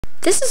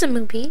This is a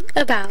movie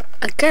about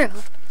a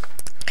girl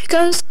who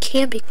goes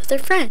camping with her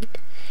friend.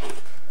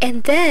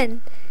 And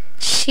then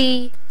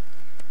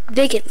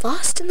they get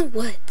lost in the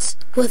woods.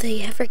 Will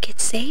they ever get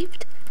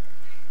saved?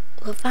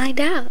 We'll find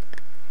out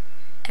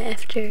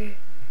after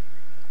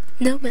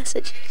no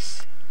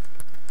messages.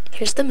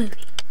 Here's the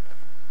movie.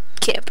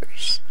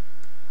 Campers.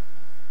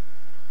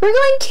 We're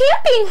going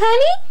camping,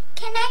 honey.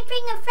 Can I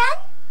bring a friend?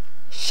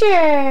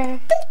 Sure.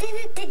 Go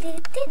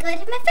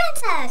to my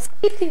friend's house.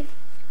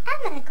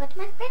 I'm gonna go to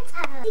my friend's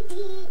house.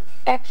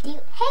 Actually,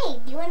 Hey,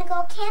 do you wanna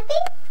go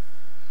camping?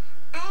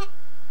 I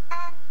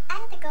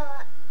have to go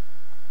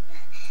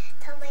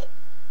tell my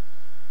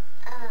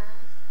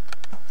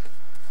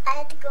I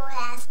have to go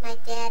ask my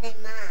dad and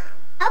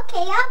mom.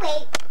 Okay, I'll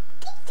wait.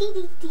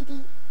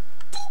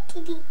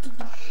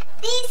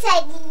 They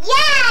said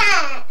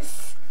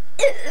yes!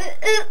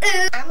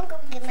 I'm gonna go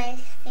get my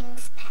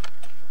things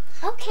packed.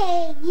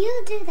 Okay,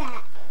 you do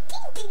that.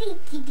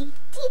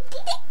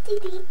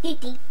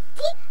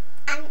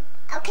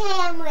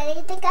 I'm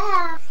ready to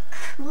go.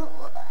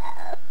 Cool.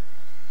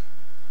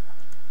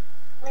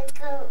 Let's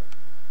go.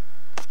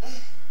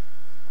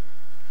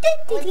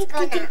 Let's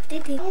go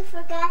now. I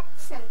forgot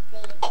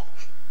something.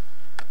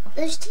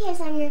 Those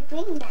chairs, I'm gonna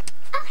bring them.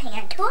 I'll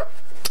hand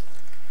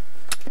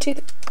to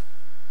them.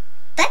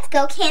 Let's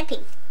go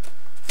camping.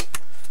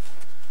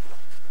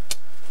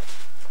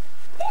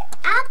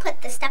 I'll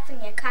put the stuff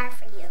in your car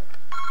for you.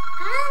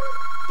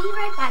 I'll be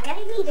right back.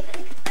 I need to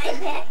pick my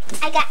bag.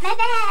 I got my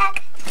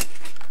bag.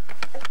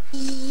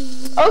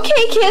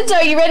 okay, kids,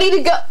 are you ready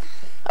to go?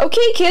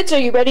 Okay, kids, are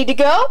you ready to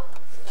go?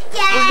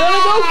 Yeah. We're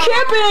gonna go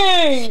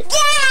camping.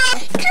 Yeah.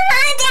 Come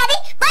on, Daddy.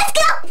 Let's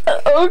go.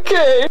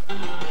 Okay.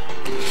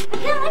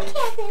 We're going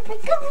camping.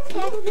 We're going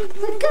camping.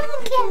 We're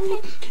going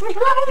camping. We're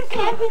going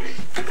camping.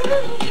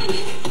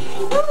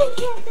 We're going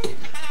camping.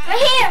 We're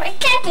here. We're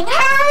camping.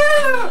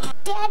 Oh!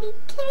 Daddy,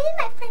 can me and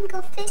my friend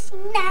go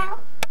fishing now?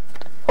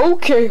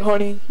 Okay,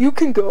 honey, you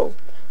can go,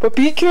 but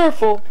be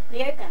careful.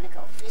 We are gonna